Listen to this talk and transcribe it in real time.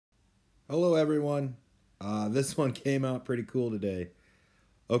Hello everyone. This one came out pretty cool today.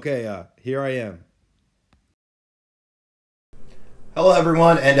 Okay, here I am. Hello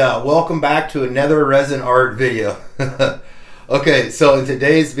everyone, and welcome back to another resin art video. Okay, so in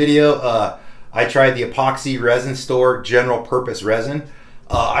today's video, I tried the Epoxy Resin Store General Purpose Resin.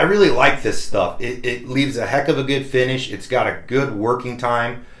 I really like this stuff. It leaves a heck of a good finish. It's got a good working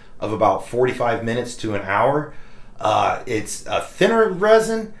time of about 45 minutes to an hour. It's a thinner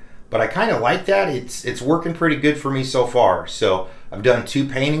resin, but I kind of like that. It's working pretty good for me so far. So I've done 2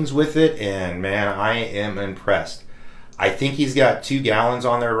 paintings with it, and man, I am impressed. I think he's got 2 gallons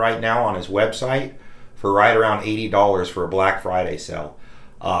on there right now on his website for right around $80 for a Black Friday sale.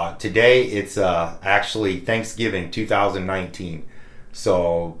 Today it's actually Thanksgiving 2019,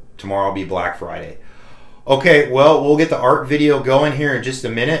 so tomorrow will be Black Friday. Okay, well, we'll get the art video going here in just a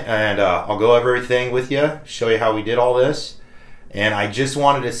minute, and I'll go over everything with you, show you how we did all this. And I just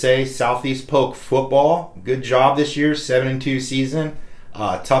wanted to say, Southeast Polk football, good job this year, 7-2 season.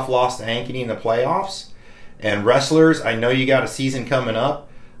 Tough loss to Ankeny in the playoffs. And wrestlers, I know you got a season coming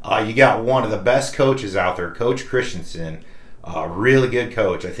up. You got one of the best coaches out there, Coach Christensen. Really good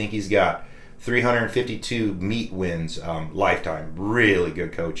coach. I think he's got 352 meet wins lifetime. Really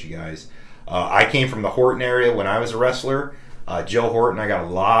good coach, you guys. I came from the Horton area when I was a wrestler. Joe Horton, I got a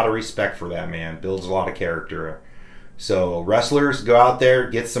lot of respect for that man. Builds a lot of character. So wrestlers, go out there,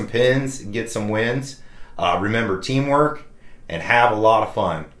 get some pins, get some wins. Remember teamwork and have a lot of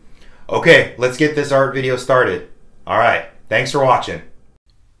fun. Okay, let's get this art video started. All right, thanks for watching.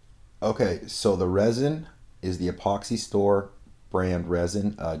 Okay, so the resin is the Epoxy Store brand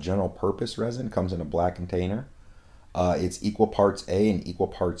resin, general purpose resin. Comes in a black container. It's equal parts A and equal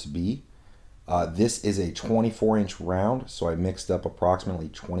parts B. This is a 24-inch round, so I mixed up approximately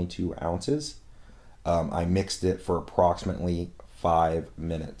 22 ounces. I mixed it for approximately 5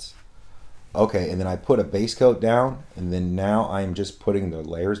 minutes. Okay, and then I put a base coat down, and then now I'm just putting the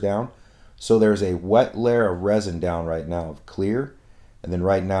layers down. So there's a wet layer of resin down right now of clear, and then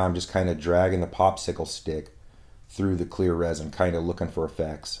right now I'm just kind of dragging the popsicle stick through the clear resin, kind of looking for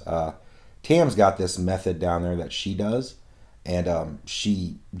effects. Tam's got this method down there that she does, and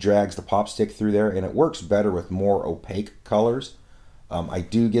she drags the pop stick through there, and it works better with more opaque colors. I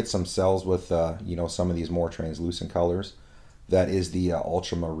do get some cells with you know, some of these more translucent colors. That is the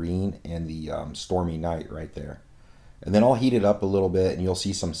ultramarine and the stormy night right there. And then I'll heat it up a little bit, and you'll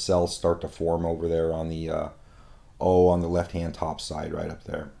see some cells start to form over there on the on the left-hand top side right up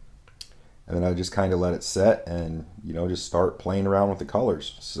there. And then I just kind of let it set, and you know, just start playing around with the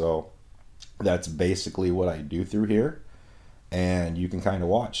colors. So that's basically what I do through here. And you can kind of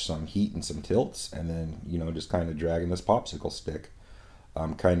watch some heat and some tilts, and then, you know, just kind of dragging this popsicle stick.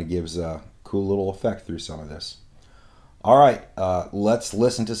 Kind of gives a cool little effect through some of this. All right, let's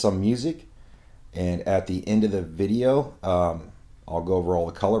listen to some music, and at the end of the video, I'll go over all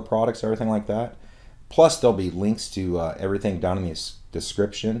the color products, everything like that. Plus, there'll be links to everything down in the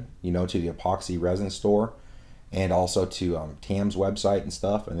description, you know, to the Epoxy Resin Store, and also to Tam's website and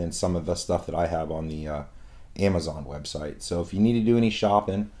stuff, and then some of the stuff that I have on the Amazon website. So if you need to do any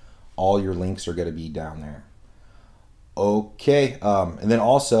shopping, all your links are going to be down there. Okay, and then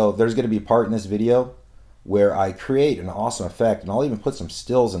also there's going to be a part in this video where I create an awesome effect, and I'll even put some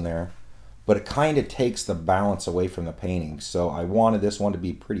stills in there, but it kind of takes the balance away from the painting. So I wanted this one to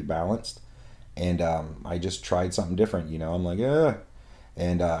be pretty balanced, and I just tried something different, you know. I'm like,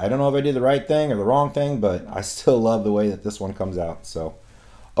 and I don't know if I did the right thing or the wrong thing, but I still love the way that this one comes out. So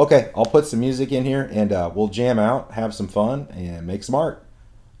okay, I'll put some music in here, and we'll jam out, have some fun, and make some art.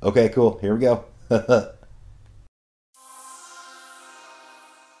 Okay, cool, here we go.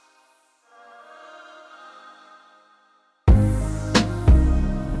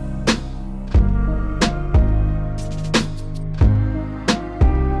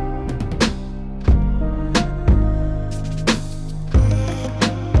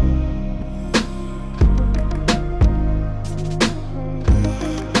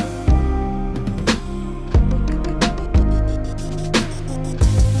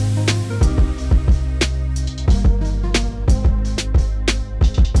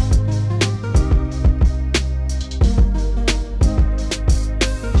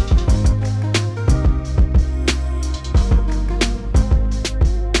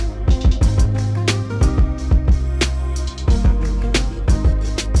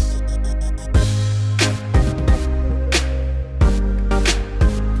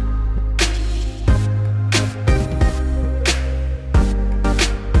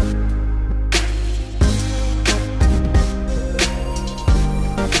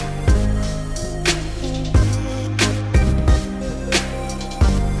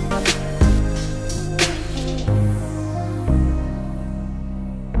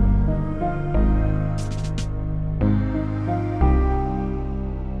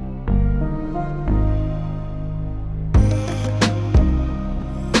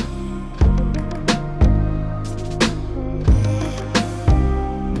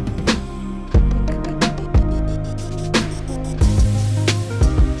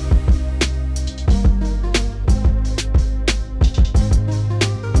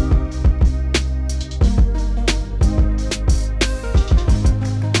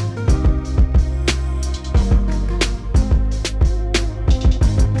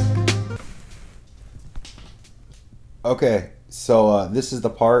 Okay, so this is the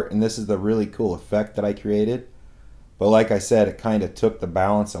part, and this is the really cool effect that I created. But like I said, it kind of took the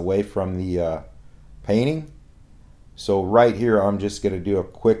balance away from the painting. So right here, I'm just going to do a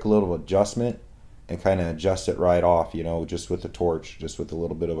quick little adjustment and kind of adjust it right off, you know, just with the torch, just with a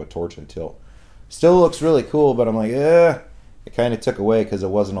little bit of a torch and tilt. Still looks really cool, but I'm like, it kind of took away because it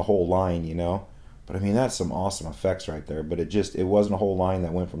wasn't a whole line, you know. But I mean, that's some awesome effects right there. But it wasn't a whole line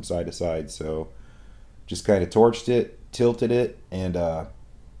that went from side to side. So just kind of torched it, tilted it, and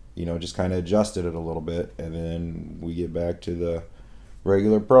you know, just kind of adjusted it a little bit, and then we get back to the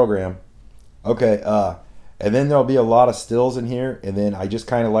regular program. Okay, and then there'll be a lot of stills in here, and then I just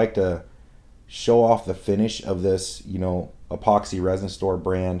kind of like to show off the finish of this, you know, Epoxy Resin Store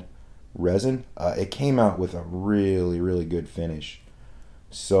brand resin. It came out with a really, really good finish.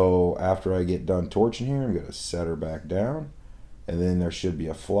 So after I get done torching here, I'm going to set her back down, and then there should be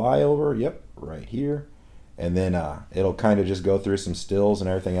a flyover, yep, right here. And then it'll kind of just go through some stills and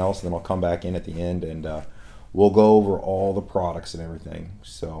everything else, and then I'll come back in at the end, and we'll go over all the products and everything.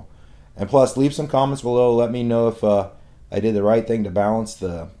 So, and plus, leave some comments below. Let me know if I did the right thing to balance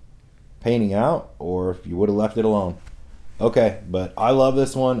the painting out, or if you would have left it alone. Okay, but I love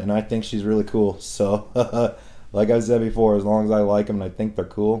this one, and I think she's really cool. So, like I said before, as long as I like them and I think they're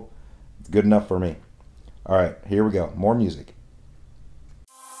cool, it's good enough for me. All right, here we go. More music.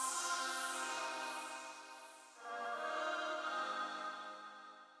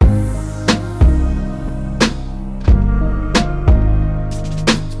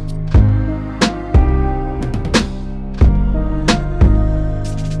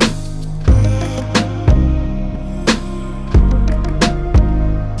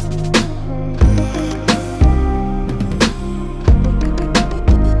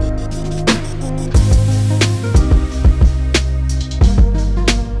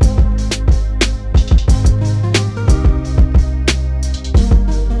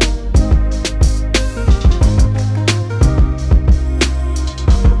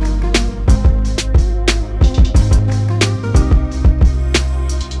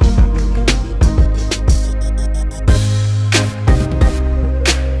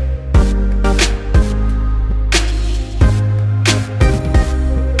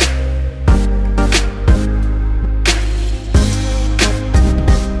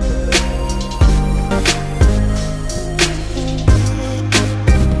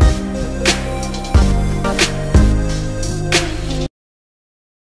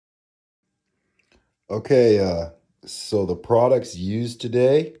 Okay, so the products used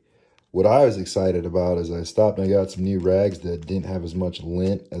today, what I was excited about is I stopped and I got some new rags that didn't have as much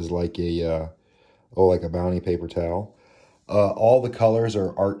lint as like like a Bounty paper towel. All the colors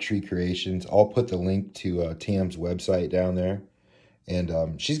are Art Tree Creations. I'll put the link to Tam's website down there.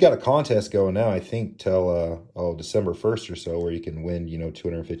 And she's got a contest going now, I think, till December 1st or so, where you can win, you know,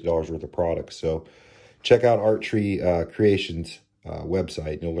 $250 worth of products. So check out Art Tree Creations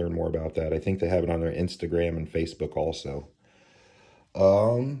website, and you'll learn more about that. I think they have it on their Instagram and Facebook also.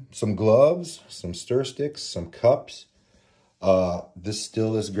 Some gloves, some stir sticks, some cups. This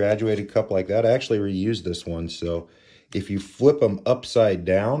graduated cup like that. I actually reused this one. So if you flip them upside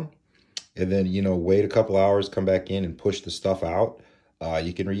down and then, you know, wait a couple hours, come back in and push the stuff out,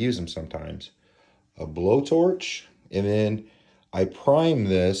 you can reuse them sometimes. A blowtorch, and then I prime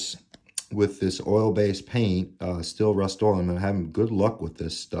this with this oil-based paint, still Rust-Oleum. I'm having good luck with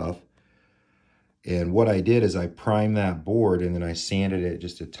this stuff. And what I did is I primed that board, and then I sanded it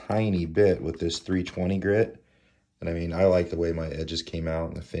just a tiny bit with this 320 grit. And I mean, I like the way my edges came out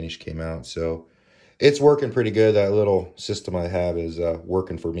and the finish came out. So it's working pretty good. That little system I have is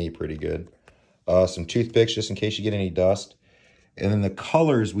working for me pretty good. Some toothpicks just in case you get any dust. And then the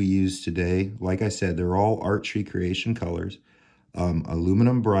colors we use today, like I said, they're all Art Tree Creation colors.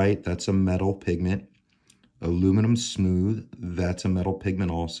 Aluminum Bright, that's a metal pigment. Aluminum Smooth, that's a metal pigment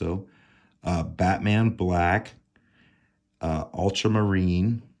also. Batman Black,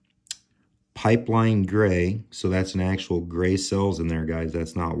 Ultramarine, Pipeline Gray, so that's an actual gray cells in there, guys.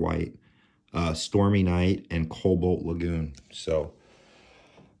 That's not white. Stormy Night, and Cobalt Lagoon. So,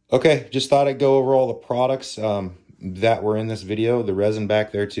 okay, just thought I'd go over all the products that were in this video. The resin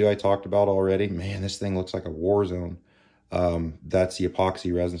back there too, I talked about already. Man, this thing looks like a war zone. That's the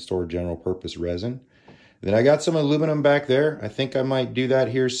Epoxy Resin Store General Purpose Resin. Then I got some aluminum back there. I think I might do that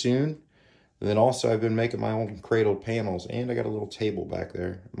here soon. And then also I've been making my own cradled panels, and I got a little table back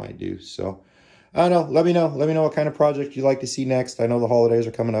there I might do. So I don't know. Let me know. Let me know what kind of project you'd like to see next. I know the holidays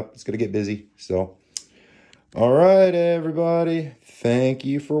are coming up. It's going to get busy. So, all right, everybody. Thank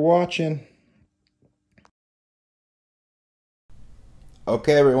you for watching.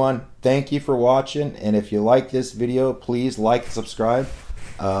 Okay, everyone, thank you for watching, and if you like this video, please like and subscribe.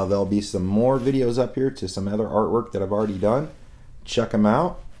 There'll be some more videos up here to some other artwork that I've already done. Check them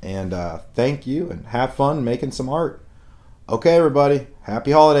out, and thank you, and have fun making some art. Okay, everybody,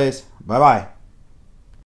 happy holidays. Bye-bye.